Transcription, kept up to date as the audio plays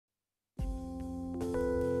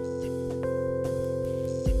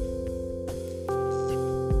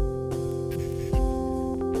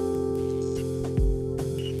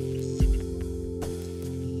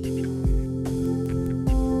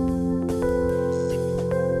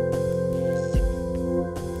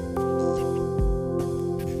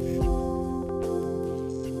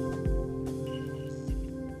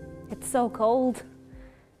so cold.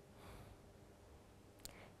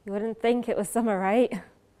 You wouldn't think it was summer, right?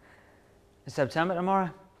 It's September tomorrow.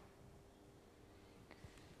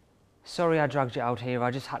 Sorry I dragged you out here,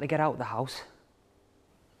 I just had to get out of the house.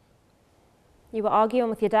 You were arguing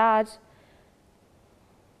with your dad.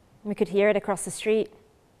 We could hear it across the street.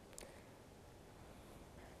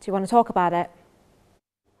 Do you want to talk about it?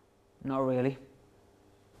 Not really.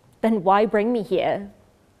 Then why bring me here?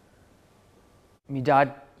 My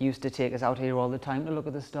dad used to take us out here all the time to look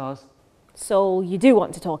at the stars. So you do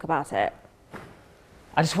want to talk about it?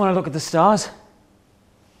 I just want to look at the stars.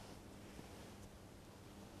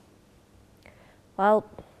 Well,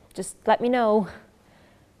 just let me know.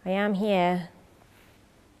 I am here.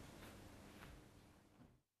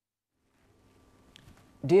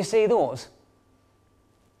 Do you see those?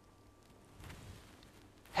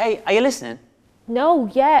 Hey, are you listening? No,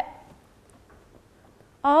 yet.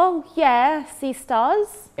 Oh, yeah, see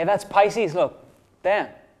stars? Yeah, that's Pisces, look.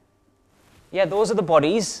 There. Yeah, those are the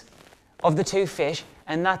bodies of the two fish,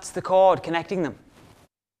 and that's the cord connecting them.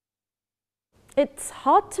 It's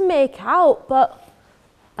hard to make out, but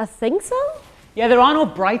I think so. Yeah, there are no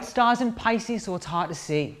bright stars in Pisces, so it's hard to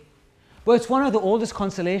see. But it's one of the oldest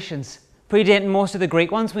constellations, predating most of the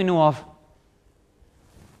Greek ones we know of.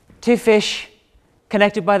 Two fish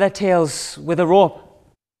connected by their tails with a rope.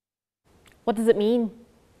 What does it mean?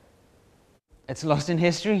 It's lost in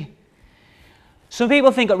history. Some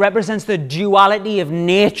people think it represents the duality of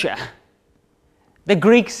nature. The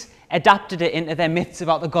Greeks adapted it into their myths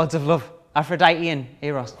about the gods of love, Aphrodite and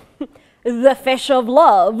Eros. The fish of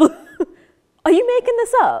love? Are you making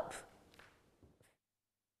this up?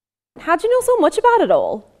 How do you know so much about it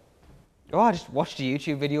all? Oh, I just watched a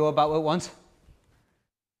YouTube video about it once.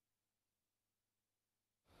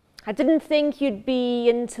 I didn't think you'd be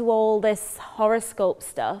into all this horoscope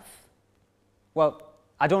stuff. Well,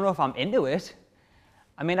 I don't know if I'm into it.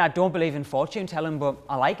 I mean, I don't believe in fortune telling, but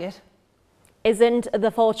I like it. Isn't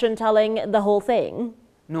the fortune telling the whole thing?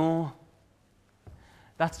 No.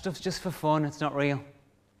 That stuff's just for fun, it's not real.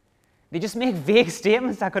 They just make vague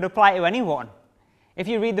statements that could apply to anyone. If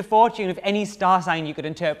you read the fortune of any star sign, you could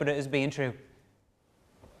interpret it as being true.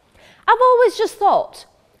 I've always just thought,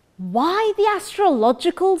 why the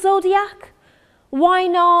astrological zodiac? Why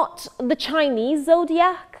not the Chinese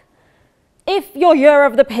zodiac? If your year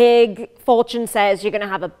of the pig, fortune says you're going to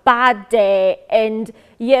have a bad day, and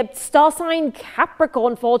your star sign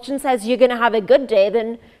Capricorn fortune says you're going to have a good day,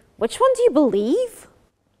 then which one do you believe?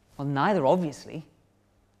 Well, neither, obviously.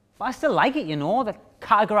 But I still like it, you know, the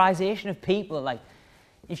categorization of people. Like,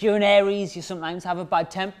 if you're an Aries, you sometimes have a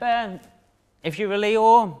bad temper, and if you're a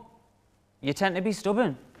Leo, you tend to be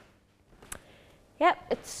stubborn. Yep,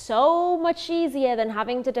 it's so much easier than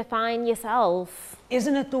having to define yourself.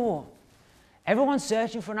 Isn't it though? Everyone's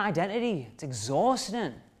searching for an identity. It's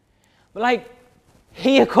exhausting. But like,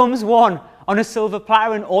 here comes one on a silver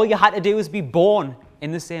platter and all you had to do was be born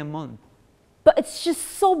in the same month. But it's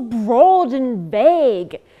just so broad and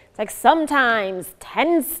vague. It's like sometimes,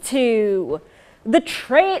 tends to. The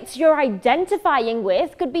traits you're identifying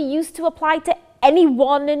with could be used to apply to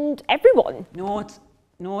anyone and everyone.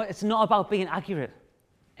 No, it's not about being accurate.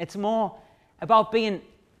 It's more about being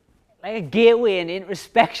like a gateway and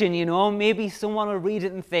introspection, you know. Maybe someone will read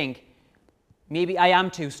it and think, maybe I am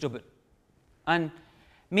too stubborn. And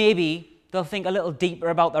maybe they'll think a little deeper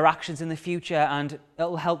about their actions in the future and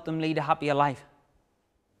it'll help them lead a happier life.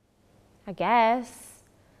 I guess.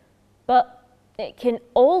 But it can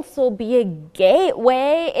also be a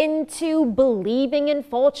gateway into believing in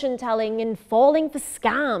fortune telling and falling for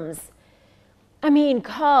scams. I mean,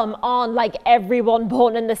 come on, like everyone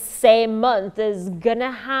born in the same month is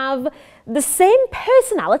gonna have the same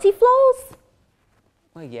personality flaws?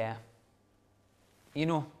 Well, yeah. You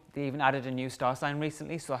know, they even added a new star sign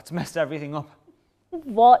recently, so that's messed everything up.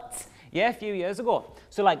 What? Yeah, a few years ago.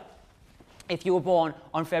 So like, if you were born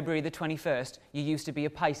on February the 21st, you used to be a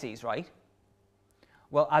Pisces, right?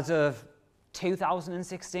 Well, as of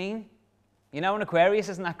 2016, you're now an Aquarius,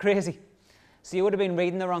 isn't that crazy? So you would have been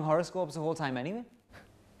reading the wrong horoscopes the whole time anyway.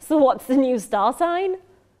 So what's the new star sign?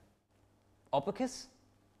 Opicus?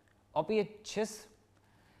 Opiachus?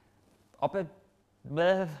 I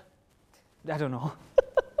don't know.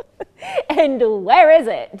 And where is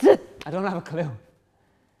it? I don't have a clue.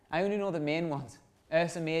 I only know the main ones.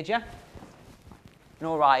 Ursa Major and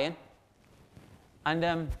Orion.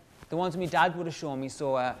 And the ones my dad would have shown me,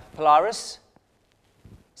 so Polaris,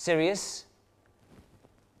 Sirius,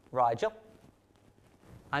 Rigel,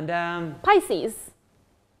 and Pisces.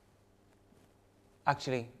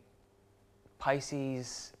 Actually,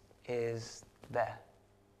 Pisces is there.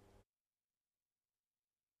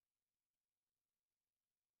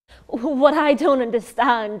 What I don't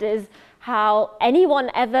understand is how anyone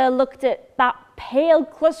ever looked at that pale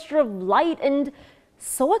cluster of light and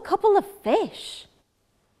saw a couple of fish.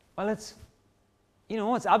 Well, it's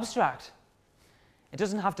abstract. It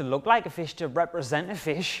doesn't have to look like a fish to represent a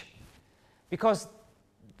fish, because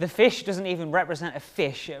the fish doesn't even represent a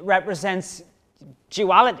fish. It represents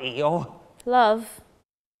duality, or... Love.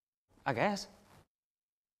 I guess.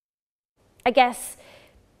 I guess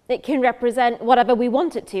it can represent whatever we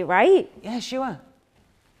want it to, right? Yeah, sure.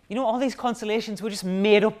 You know, all these constellations were just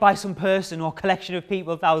made up by some person or collection of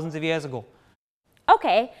people thousands of years ago.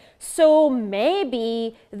 Okay, so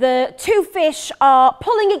maybe the two fish are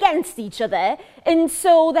pulling against each other, and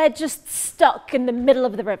so they're just stuck in the middle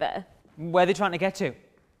of the river. Where are they trying to get to?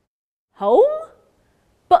 Home?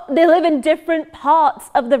 But they live in different parts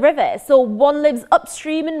of the river, so one lives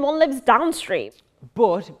upstream and one lives downstream.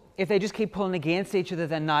 But if they just keep pulling against each other,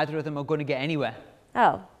 then neither of them are going to get anywhere.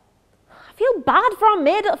 Oh. I feel bad for our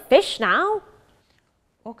made-up fish now.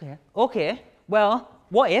 Okay. Well,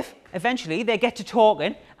 what if eventually they get to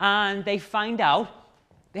talking and they find out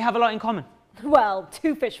they have a lot in common? Well,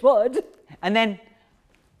 two fish would. And then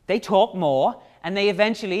they talk more and they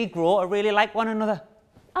eventually grow to really like one another.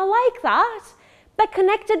 I like that. They're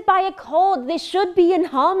connected by a cord. They should be in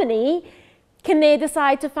harmony. Can they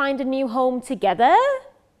decide to find a new home together?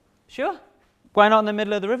 Sure. Why not in the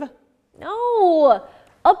middle of the river? No,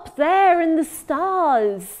 up there in the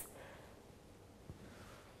stars.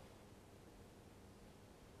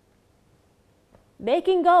 They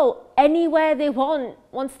can go anywhere they want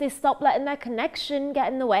once they stop letting their connection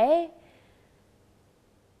get in the way.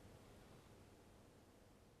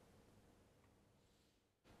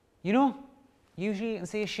 You know, usually you can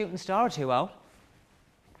see a shooting star or two out.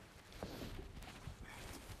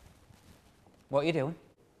 What are you doing?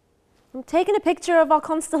 I'm taking a picture of our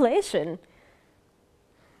constellation.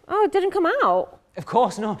 Oh, it didn't come out. Of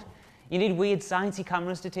course not. You need weird sciencey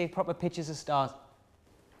cameras to take proper pictures of stars.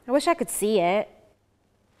 I wish I could see it.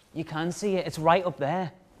 You can see it. It's right up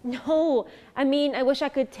there. No, I mean, I wish I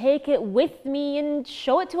could take it with me and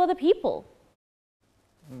show it to other people.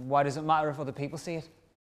 Why does it matter if other people see it?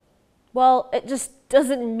 Well, it just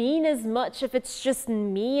doesn't mean as much if it's just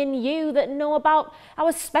me and you that know about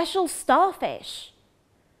our special starfish.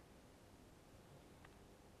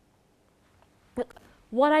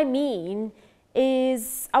 What I mean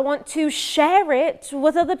is I want to share it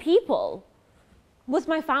with other people, with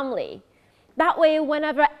my family. That way,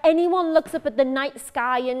 whenever anyone looks up at the night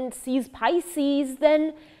sky and sees Pisces,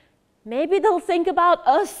 then maybe they'll think about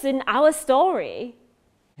us and our story.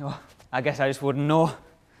 Oh, I guess I just wouldn't know.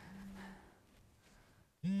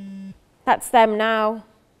 That's them now.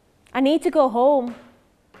 I need to go home.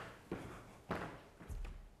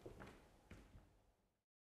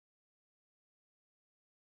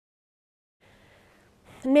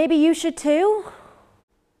 And maybe you should too?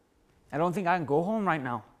 I don't think I can go home right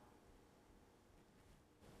now.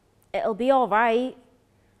 It'll be all right.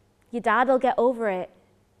 Your dad'll get over it.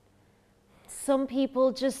 Some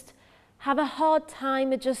people just have a hard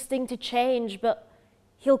time adjusting to change, but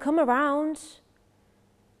he'll come around.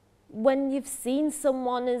 When you've seen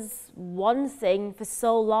someone as one thing for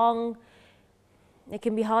so long, it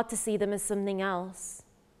can be hard to see them as something else.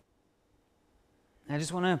 I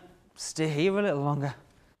just want to stay here a little longer.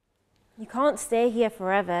 You can't stay here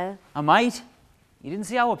forever. I might. You didn't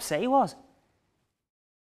see how upset he was.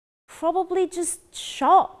 Probably just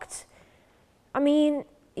shocked. I mean,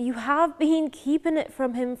 you have been keeping it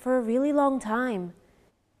from him for a really long time.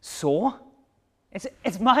 So?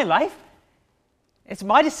 It's my life. It's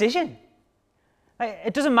my decision.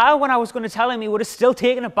 It doesn't matter when I was going to tell him, he would have still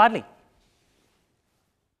taken it badly.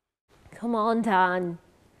 Come on, Dan.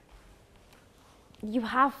 You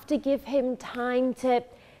have to give him time to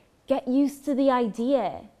get used to the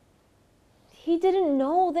idea. He didn't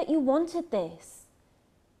know that you wanted this.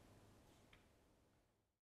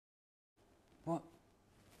 What?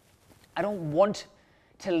 I don't want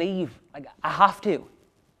to leave. I have to.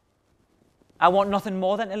 I want nothing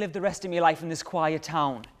more than to live the rest of my life in this quiet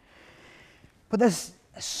town. But there's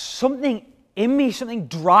something in me, something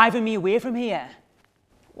driving me away from here.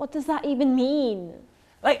 What does that even mean?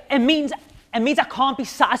 It means I can't be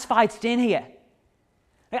satisfied staying here.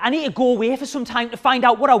 I need to go away for some time to find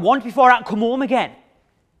out what I want before I can come home again.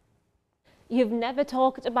 You've never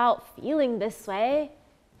talked about feeling this way.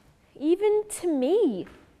 Even to me.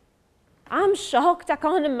 I'm shocked. I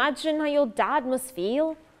can't imagine how your dad must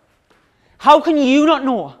feel. How can you not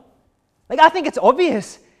know? I think it's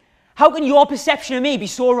obvious. How can your perception of me be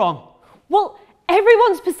so wrong? Well,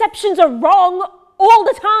 everyone's perceptions are wrong all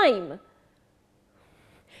the time.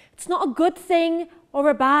 It's not a good thing or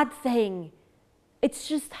a bad thing. It's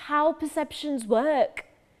just how perceptions work.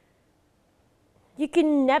 You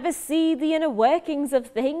can never see the inner workings of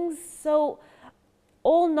things, so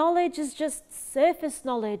all knowledge is just surface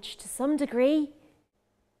knowledge to some degree.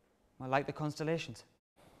 Well, like the constellations.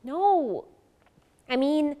 No, I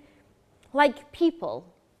mean, like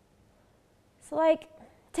people. So like,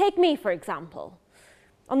 take me for example.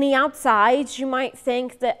 On the outside, you might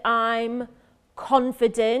think that I'm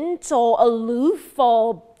confident or aloof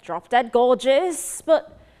or drop-dead gorgeous,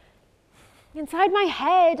 but inside my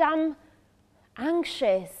head, I'm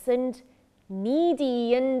anxious and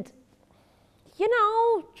needy and, you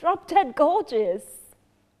know, drop-dead gorgeous.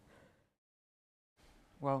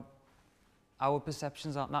 Well, our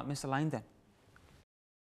perceptions aren't that misaligned then.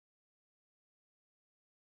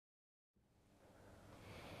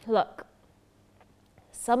 Look,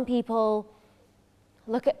 some people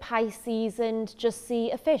look at Pisces and just see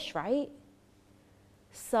a fish, right?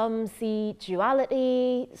 Some see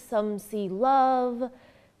duality, some see love,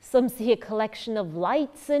 some see a collection of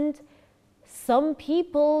lights, and some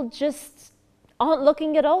people just aren't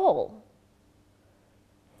looking at all.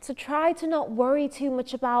 So try to not worry too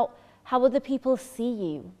much about how other people see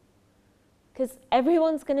you, because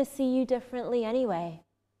everyone's going to see you differently anyway.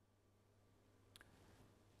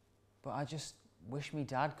 But I just wish me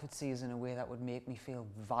dad could see us in a way that would make me feel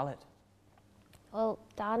valid. Well,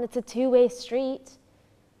 Dan, it's a two-way street.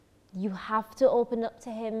 You have to open up to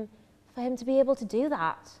him for him to be able to do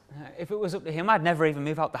that. If it was up to him, I'd never even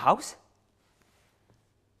move out the house.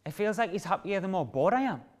 It feels like he's happier the more bored I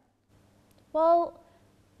am. Well,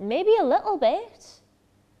 maybe a little bit.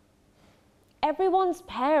 Everyone's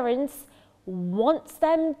parents wants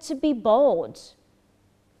them to be bored.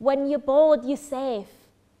 When you're bored, you're safe.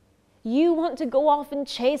 You want to go off and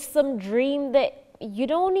chase some dream that you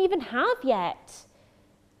don't even have yet.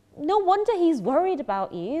 No wonder he's worried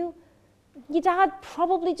about you. Your dad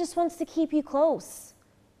probably just wants to keep you close.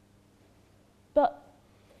 But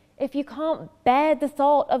if you can't bear the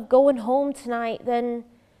thought of going home tonight, then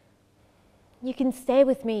you can stay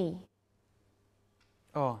with me.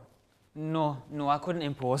 Oh, no, I couldn't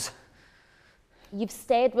impose. You've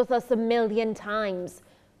stayed with us 1,000,000 times.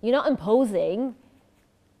 You're not imposing.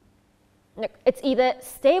 Look, it's either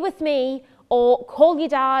stay with me or call your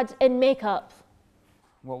dad and make up.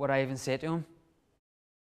 What would I even say to him?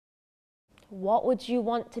 What would you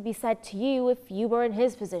want to be said to you if you were in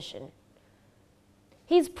his position?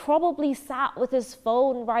 He's probably sat with his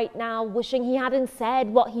phone right now wishing he hadn't said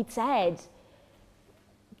what he'd said.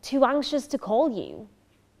 Too anxious to call you.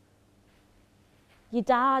 Your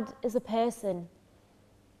dad is a person,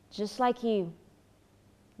 just like you,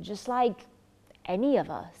 just like any of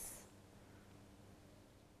us.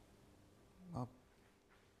 Well,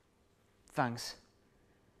 thanks.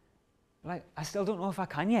 Like, I still don't know if I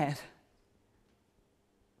can yet.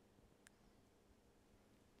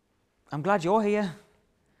 I'm glad you're here.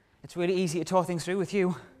 It's really easy to talk things through with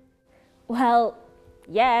you. Well,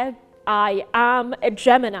 yeah, I am a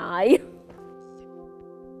Gemini.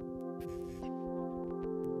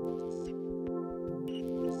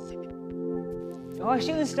 Oh, a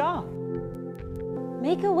shooting star.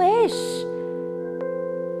 Make a wish.